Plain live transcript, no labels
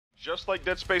Just like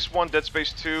Dead Space 1, Dead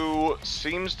Space 2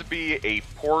 seems to be a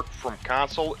port from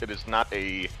console. It is not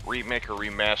a remake or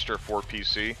remaster for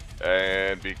PC.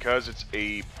 And because it's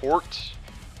a port,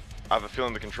 I have a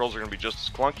feeling the controls are going to be just as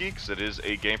clunky, because it is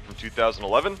a game from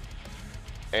 2011.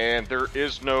 And there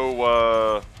is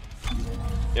no,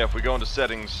 yeah, if we go into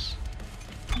settings,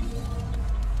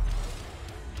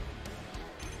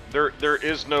 there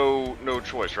is no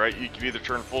choice, right? You can either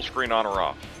turn full screen on or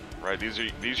off. Right, these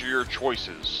are your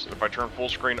choices. If I turn full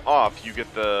screen off, you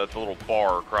get the little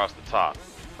bar across the top.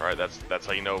 Right, that's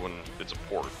how you know when it's a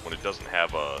port, when it doesn't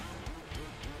have a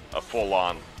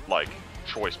full-on like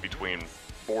choice between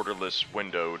borderless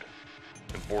windowed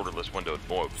and borderless windowed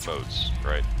modes.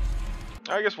 Right.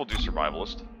 I guess we'll do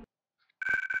survivalist.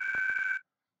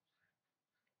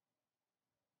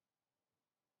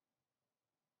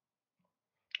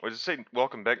 What does it say?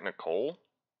 Welcome back, Nicole.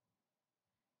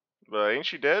 Ain't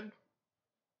she dead?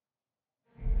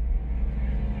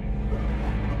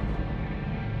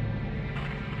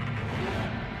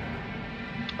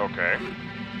 Okay.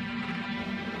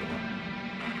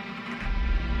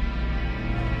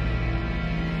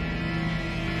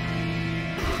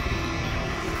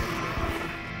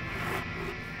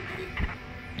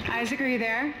 Isaac, are you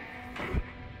there?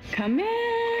 Come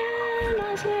in,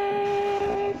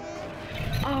 Isaac.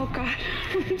 Oh, God.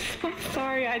 I'm so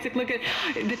sorry, Isaac. Look at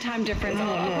the time difference.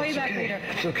 I'll call you back later.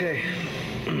 It's okay.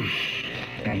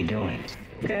 How you doing?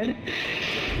 Good.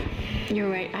 You're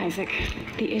right, Isaac.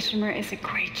 The Ishimura is a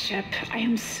great ship. I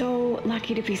am so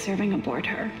lucky to be serving aboard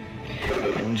her.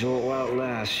 Enjoy it while it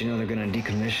lasts. You know they're gonna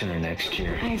decommission her next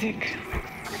year. Isaac,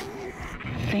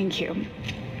 thank you.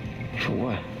 For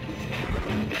what?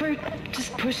 For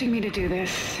just pushing me to do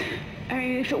this. I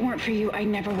mean, if it weren't for you, I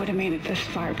never would have made it this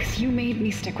far, because you made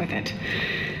me stick with it.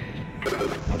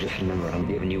 I'll just remember, I'm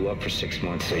giving you up for 6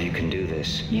 months so you can do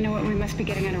this. You know what? We must be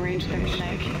getting on a range there,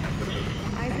 Isaac.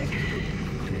 Isaac,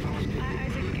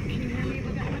 can you hear me?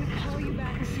 Look, I'm gonna call you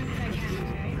back as soon as I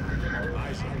can,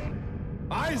 okay?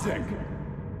 Isaac!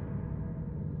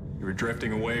 You were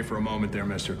drifting away for a moment there,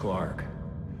 Mr. Clarke.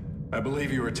 I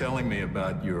believe you were telling me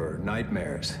about your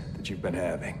nightmares that you've been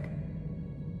having.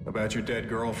 About your dead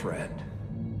girlfriend.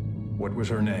 What was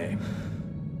her name?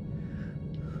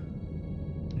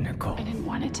 Nicole. I didn't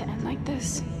want it to end like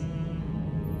this.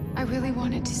 I really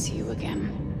wanted to see you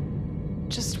again.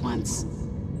 Just once.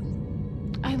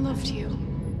 I loved you.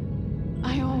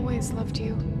 I always loved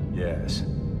you. Yes.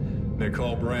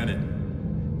 Nicole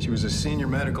Brennan. She was a senior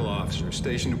medical officer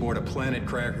stationed aboard a Planet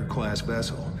Cracker-class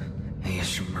vessel. Hey,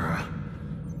 Ishimura.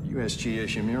 USG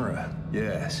Ishimura,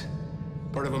 yes.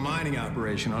 Part of a mining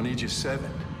operation on Aegis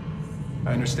 7.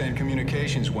 I understand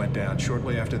communications went down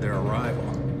shortly after their arrival.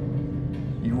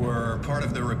 You were part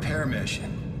of the repair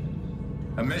mission.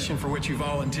 A mission for which you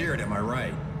volunteered, am I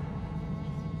right?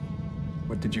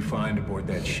 What did you find aboard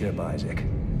that ship, Isaac?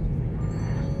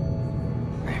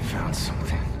 I found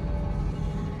something.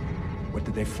 What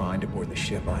did they find aboard the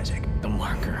ship, Isaac? The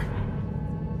marker.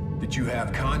 Did you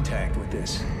have contact with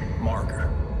this marker?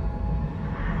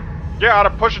 Yeah,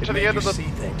 I'd push it to the end of the... see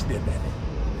things, didn't it?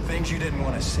 Things you didn't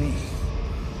want to see.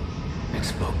 It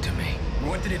spoke to me.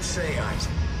 What did it say,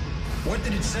 Isaac? What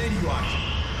did it say to you, Isaac?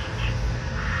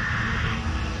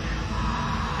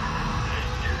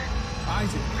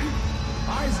 Isaac!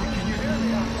 Isaac, can you hear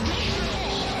me?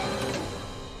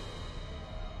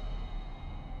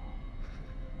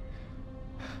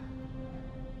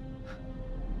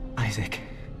 Isaac.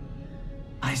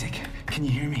 Isaac, can you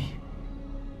hear me?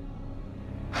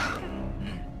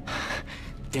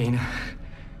 Dana,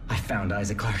 I found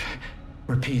Isaac Clarke.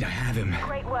 Repeat, I have him.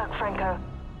 Great work, Franco.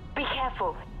 Be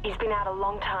careful. He's been out a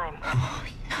long time. Oh,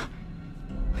 yeah.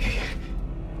 Okay.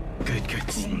 Good.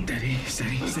 Steady.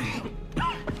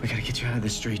 We gotta get you out of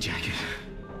this straitjacket.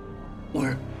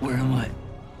 Where am I?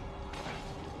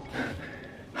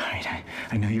 All right,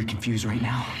 I know you're confused right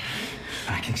now.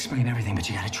 I can explain everything, but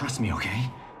you gotta trust me, okay?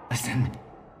 Listen,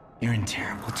 you're in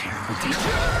terrible danger.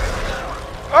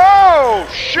 Oh,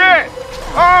 shit!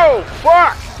 Oh,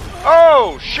 fuck!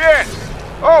 Oh, shit!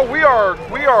 Oh, we are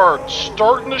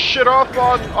starting this shit off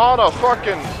on a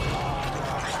fucking...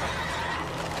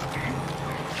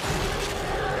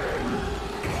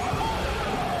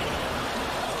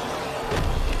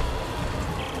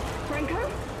 Franco?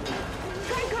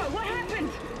 Franco, what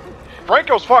happened?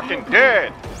 Franco's fucking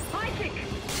dead! Isaac,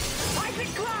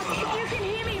 Clarke, if you can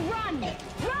hear me, run!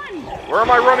 Where am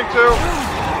I running to?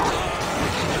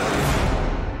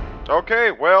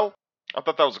 Okay, well... I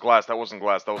thought that was glass. That wasn't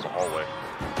glass. That was a hallway.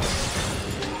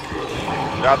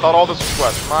 Yeah, I thought all this was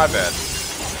glass. My bad.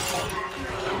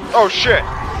 Oh, shit.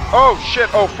 Oh, shit.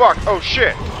 Oh, fuck. Oh,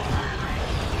 shit.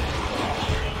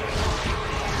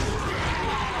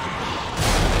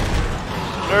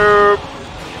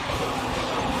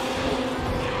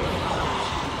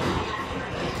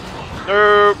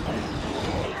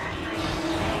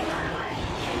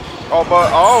 Oh,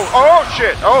 but oh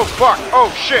shit! Oh fuck! Oh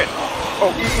shit! Oh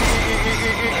e.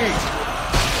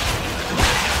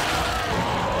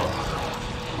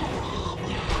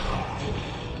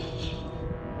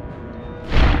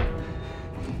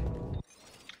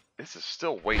 This is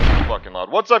still way too fucking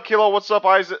loud. What's up, Kilo? What's up,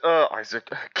 Isaac? Isaac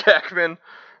Cackman.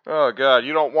 Oh god,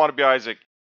 you don't want to be Isaac.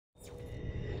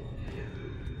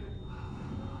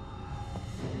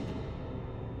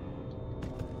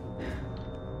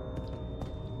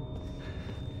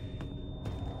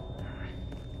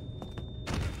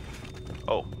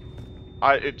 Oh,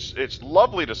 it's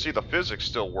lovely to see the physics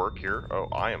still work here. Oh,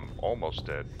 I am almost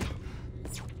dead.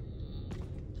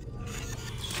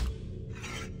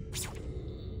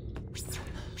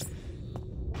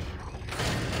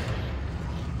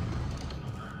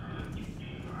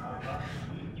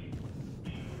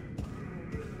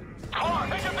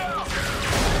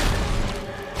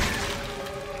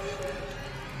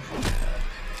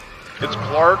 It's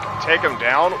Clarke. Take him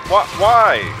down? What?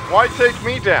 Why? Why take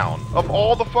me down? Of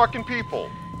all the fucking people.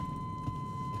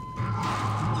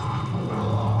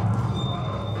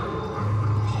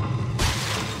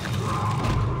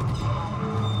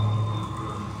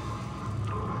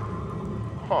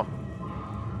 Huh.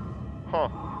 Huh.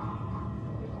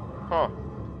 Huh.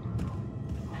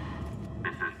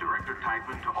 This is Director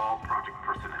Teichman to all project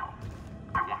personnel.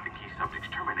 I want the key subjects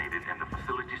terminated and the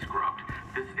facility scrubbed.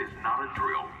 This is not a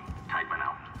drill. Teichman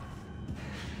out.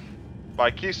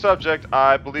 By key subject,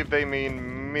 I believe they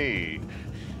mean me.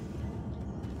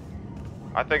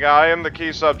 I think I am the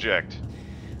key subject.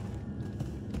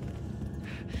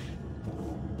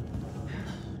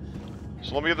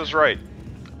 So let me get this right.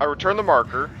 I return the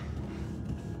marker,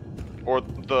 or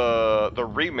the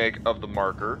remake of the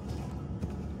marker.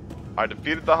 I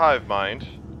defeated the hive mind,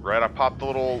 right? I popped the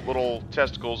little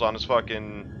testicles on his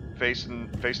fucking face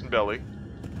and belly.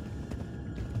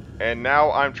 And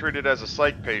now I'm treated as a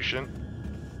psych patient.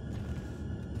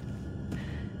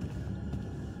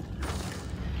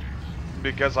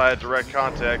 Because I had direct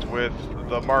contact with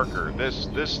the marker. This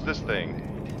thing.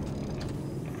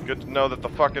 Good to know that the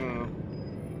fucking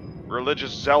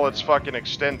religious zealots fucking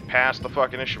extend past the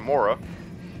fucking Ishimura.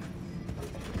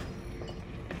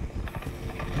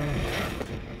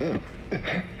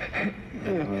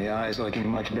 My eye's looking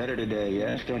much better today,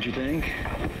 yes? Don't you think?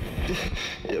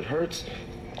 It hurts.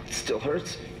 It still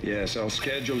hurts? Yes, I'll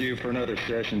schedule you for another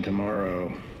session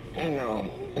tomorrow. No,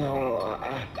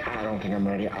 I don't think I'm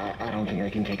ready. I don't think I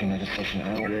can take another session.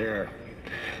 I don't. There.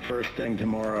 First thing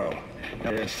tomorrow.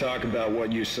 Now let's talk about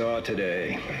what you saw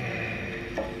today.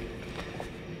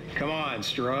 Come on,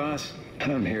 Strauss.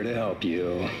 I'm here to help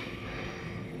you.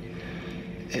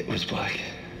 It was black.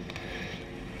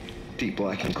 Deep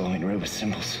black and glowing red with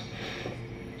symbols.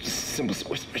 Symbols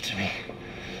whispered to me.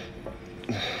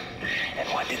 And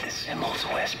what did the symbols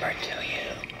whisper to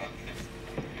you?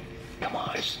 Come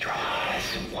on,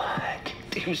 Strauss, what?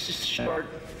 It was just sharp.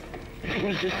 It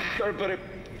was just sharp, but it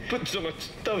put so much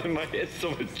stuff in my head, so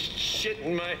much shit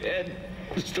in my head.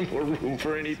 There's no more room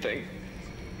for anything.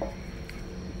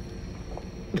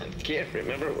 I can't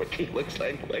remember what he looks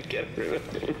like. I can't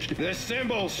remember. The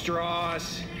symbols,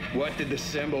 Strauss. What did the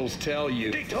symbols tell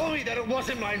you? They told me that it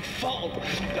wasn't my fault.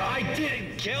 I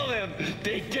didn't kill them.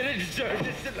 They didn't deserve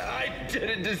this, and I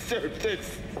didn't deserve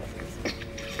this.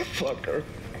 Fucker.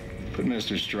 Put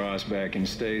Mr. Strauss back in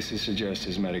stasis, adjust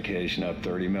his medication up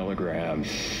 30 milligrams,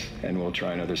 and we'll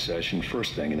try another session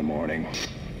first thing in the morning.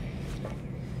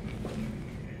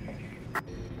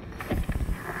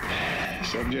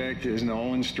 Subject is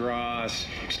Nolan Strauss,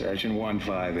 session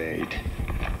 158.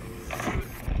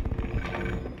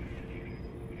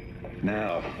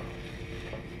 Now.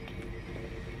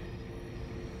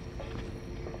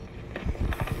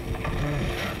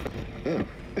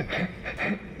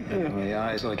 My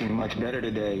eye's looking much better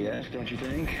today, yes? Don't you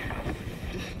think?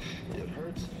 It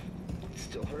hurts. It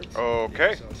still hurts.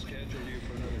 Okay. I'll schedule you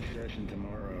for another session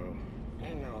tomorrow.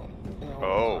 No.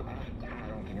 Oh. I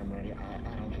don't think I'm ready. I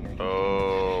don't think I can.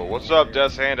 Oh, what's up,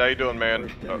 Death's Hand? How you doing, man?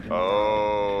 Let's talk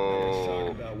Oh.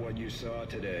 about what you saw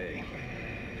today.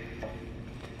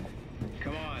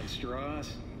 Come on,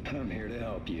 Strauss. I'm here to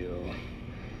help you.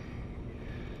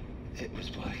 It was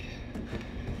black.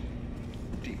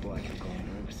 Deep black and glowing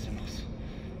red with symbols.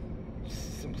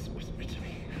 Symbols whispered to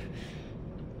me.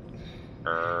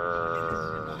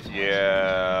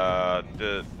 Yeah.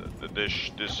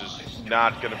 This is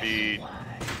not gonna be. It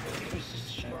was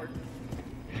just sharp.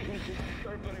 It was just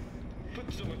sharp, but I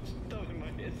put so much stuff in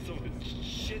my head, so much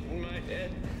shit in my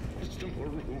head. There's no more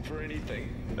room for anything.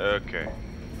 Okay.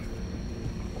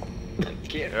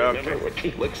 can't remember what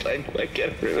he looks like. I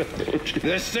can't remember.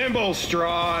 The symbols,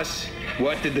 Strauss.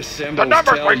 What did the symbols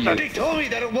numbers, tell you? They told me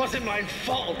that it wasn't my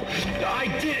fault. I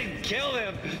didn't kill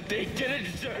him. They didn't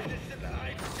deserve this.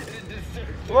 I didn't deserve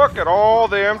this. Look at all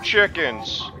them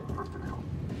chickens. Personnel.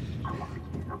 I want the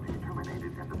key subject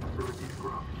terminated and the facility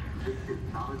scrubbed. This is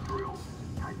not a drill.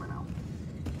 Type it out.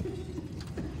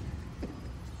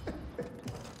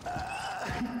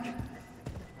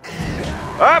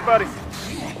 Ah, buddy.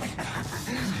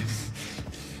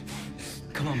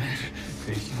 Come on, man.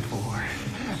 Patient 4.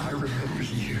 I remember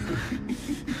you.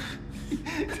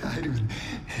 Tiedemann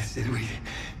said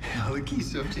all the key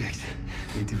subjects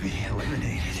need to be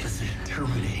eliminated. Listen.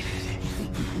 Terminated.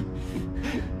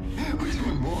 Where's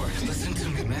one more? Listen to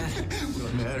me, man. Will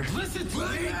it matter? Listen to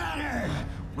me.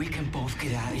 We can both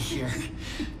get out of here.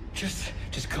 Just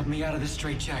cut me out of this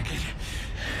straitjacket.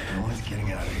 No one's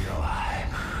getting out of here alive.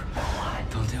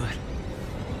 Don't do it.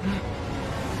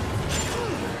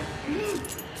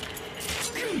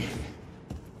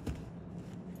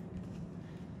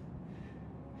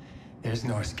 There's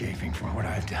no escaping from what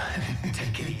I've done.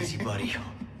 Take it easy, buddy.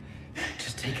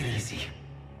 Just take it easy.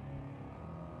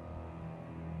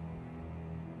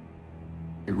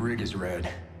 Your rig is red.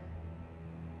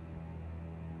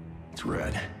 It's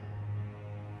red.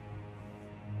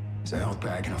 There's a health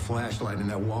pack and a flashlight in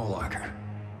that wall locker.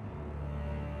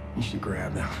 You should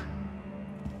grab them.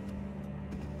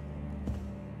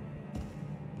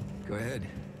 Go ahead.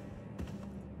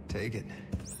 Take it.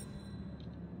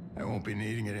 I won't be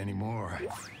needing it anymore.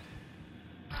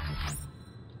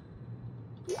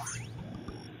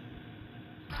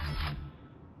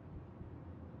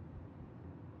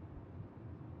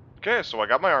 Okay, so I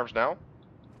got my arms now.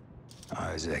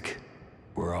 Isaac,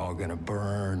 we're all gonna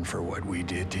burn for what we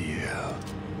did to you.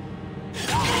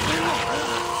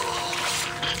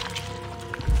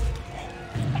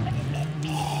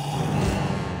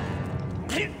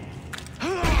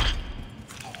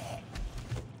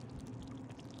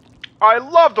 I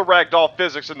love the ragdoll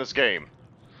physics in this game.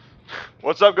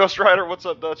 What's up, Ghost Rider? What's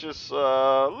up, Duchess?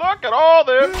 Look at all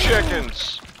them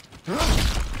chickens.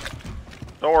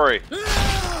 Don't worry.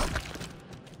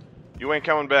 You ain't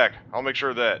coming back. I'll make sure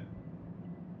of that.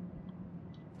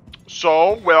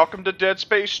 So, welcome to Dead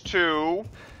Space 2.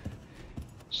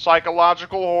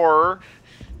 Psychological horror.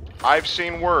 I've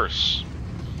seen worse.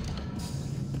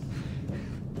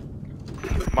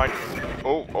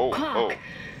 Clarke.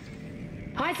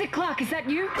 Isaac Clarke, is that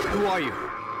you? Who are you?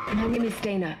 My name is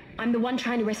Dana. I'm the one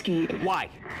trying to rescue you. Why?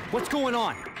 What's going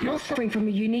on? You're suffering from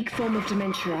a unique form of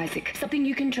dementia, Isaac. Something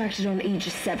you contracted on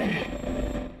Aegis 7.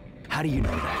 How do you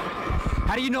know that?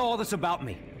 How do you know all this about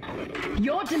me?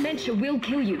 Your dementia will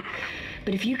kill you.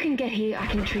 But if you can get here, I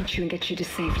can treat you and get you to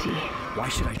safety. Why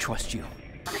should I trust you?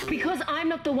 Because I'm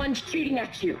not the one shooting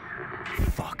at you.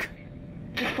 Fuck.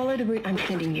 Just follow the route I'm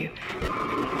sending you.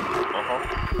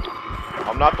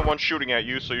 I'm not the one shooting at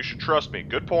you, so you should trust me.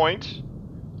 Good point.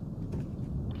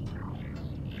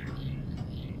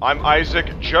 I'm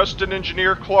Isaac, just an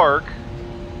engineer Clarke,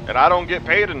 and I don't get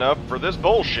paid enough for this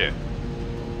bullshit.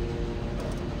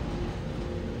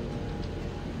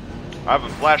 I have a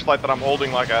flashlight that I'm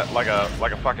holding like a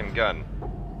fucking gun.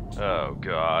 Oh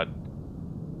god.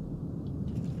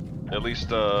 At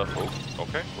least oh,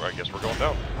 okay. Well, I guess we're going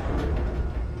down.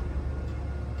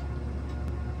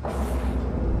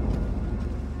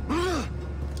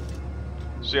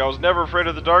 See, I was never afraid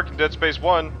of the dark in Dead Space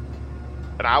 1.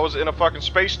 And I was in a fucking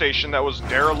space station that was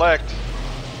derelict.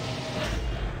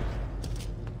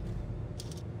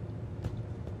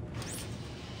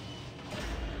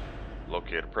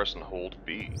 Locator, press and hold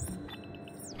B.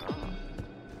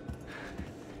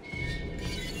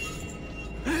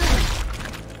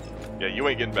 Yeah, you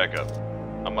ain't getting back up.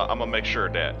 I'm gonna make sure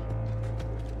of that.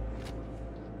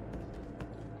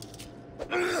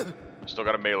 Still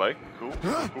got a melee. Cool.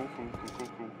 Cool.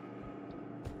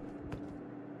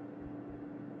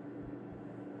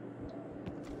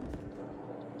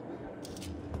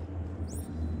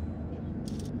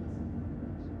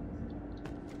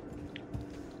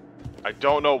 I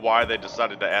don't know why they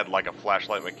decided to add like a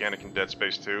flashlight mechanic in Dead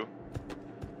Space 2.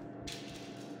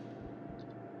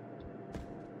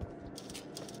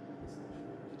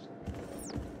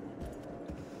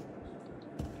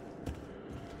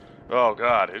 Oh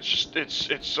god, it's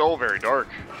so very dark.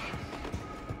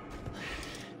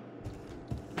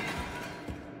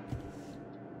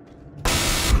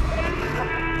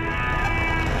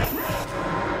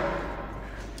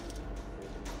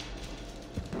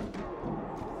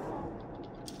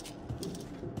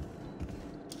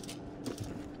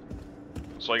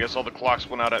 So I guess all the clocks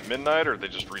went out at midnight, or they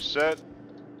just reset?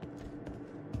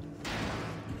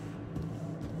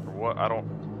 what? I don't...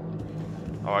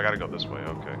 Oh, I gotta go this way,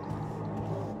 okay.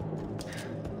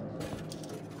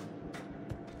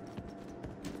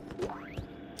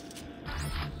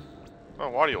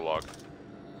 Oh, audio log.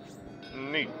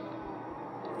 Neat.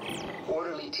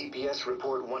 Orderly TPS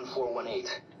report 1418.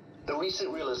 The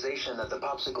recent realization that the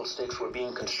popsicle sticks were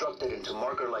being constructed into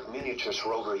marker-like miniatures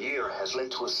for over a year has led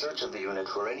to a search of the unit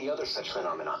for any other such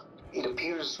phenomena. It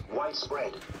appears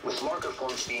widespread, with marker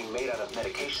forms being made out of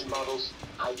medication bottles,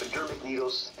 hypodermic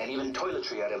needles, and even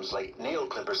toiletry items like nail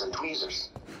clippers and tweezers.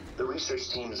 The research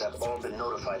teams have all been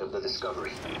notified of the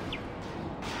discovery.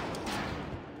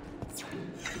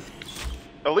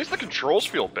 At least the controls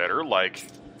feel better, like...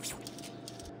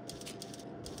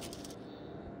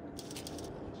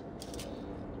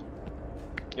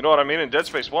 You know what I mean? In Dead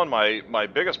Space 1, my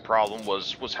biggest problem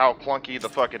was how clunky the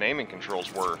fucking aiming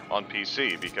controls were on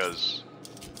PC, because,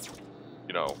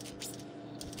 you know,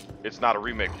 it's not a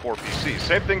remake for PC.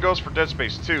 Same thing goes for Dead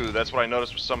Space 2. That's what I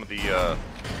noticed with some of the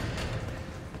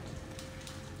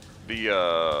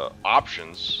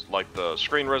options, like the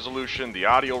screen resolution, the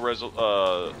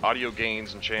audio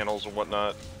gains and channels and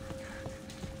whatnot.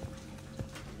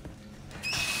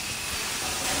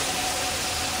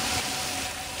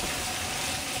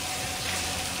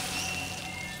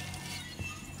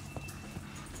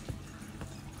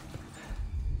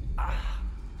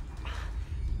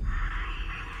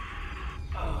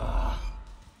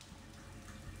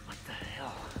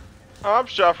 I'm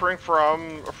suffering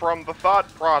from the thought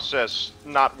process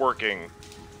not working.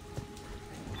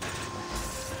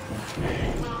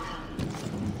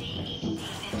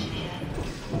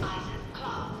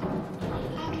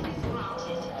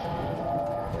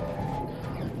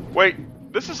 Wait,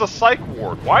 this is a psych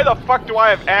ward. Why the fuck do I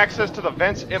have access to the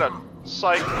vents in a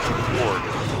psych ward?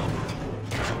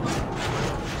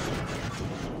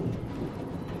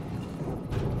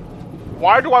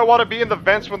 Why do I want to be in the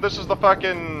vents when this is the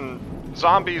fucking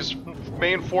zombies'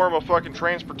 main form of fucking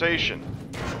transportation?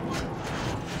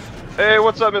 Hey,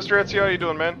 what's up, Mr. Etsy? How you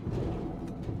doing, man?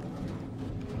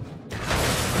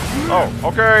 Oh,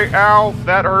 okay. Ow,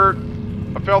 that hurt.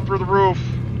 I fell through the roof.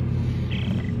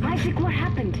 Isaac, what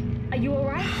happened? Are you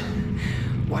alright?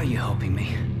 Why are you helping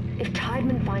me? If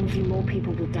Tideman finds you, more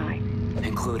people will die.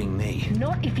 Including me.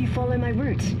 Not if you follow my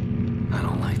route. I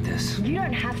don't like this. You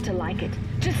don't have to like it.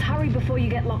 Just hurry before you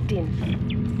get locked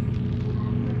in.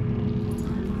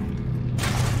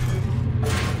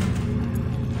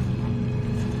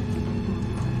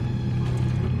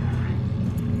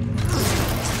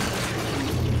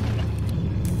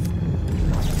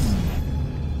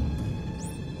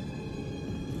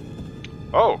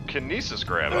 Oh, kinesis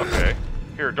grab, okay.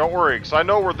 Here, don't worry, because I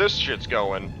know where this shit's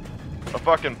going. A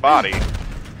fucking body.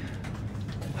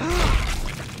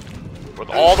 With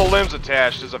all the limbs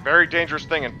attached is a very dangerous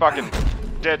thing in fucking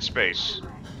Dead Space.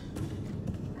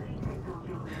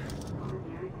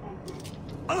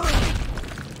 But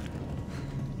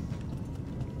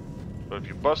if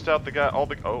you bust out the guy, all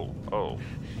the...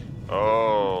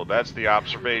 Oh, that's the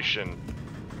observation.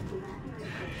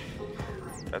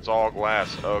 That's all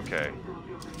glass, okay.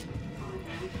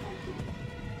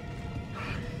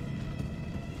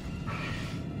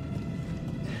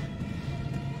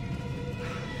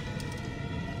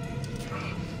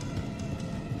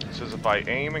 It says if I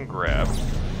aim and grab.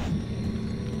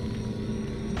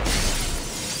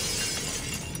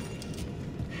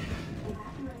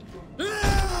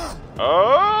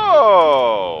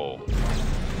 Oh!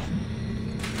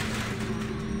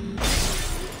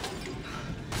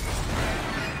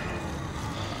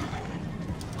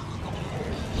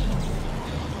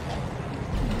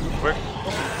 Quick.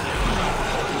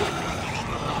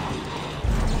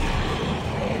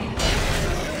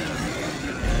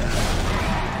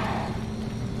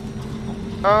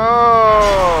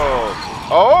 Oh!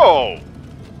 Oh!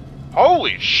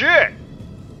 Holy shit!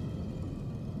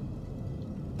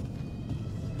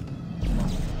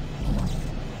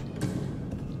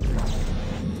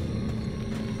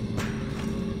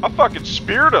 I fucking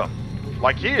speared him.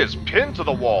 Like he is pinned to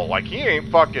the wall. Like he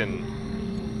ain't fucking...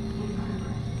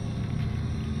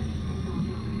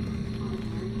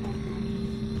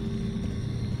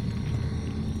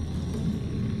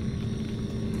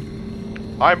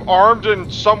 I'm armed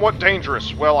and somewhat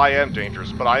dangerous. Well, I am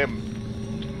dangerous, but I am...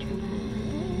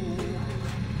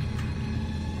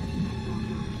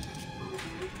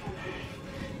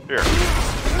 Here.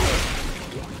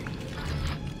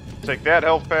 Take that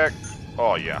health pack.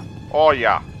 Oh, yeah. Oh,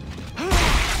 yeah.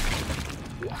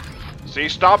 See,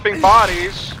 stomping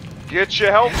bodies get you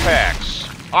health packs.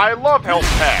 I love health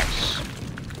packs.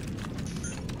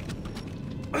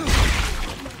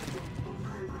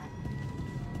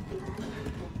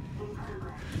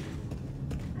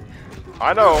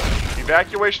 I know.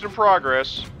 Evacuation in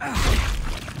progress.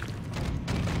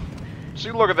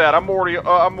 See, look at that. I'm already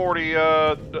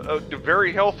a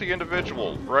very healthy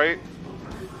individual, right?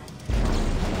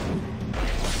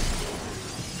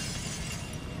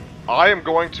 I am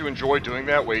going to enjoy doing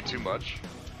that way too much.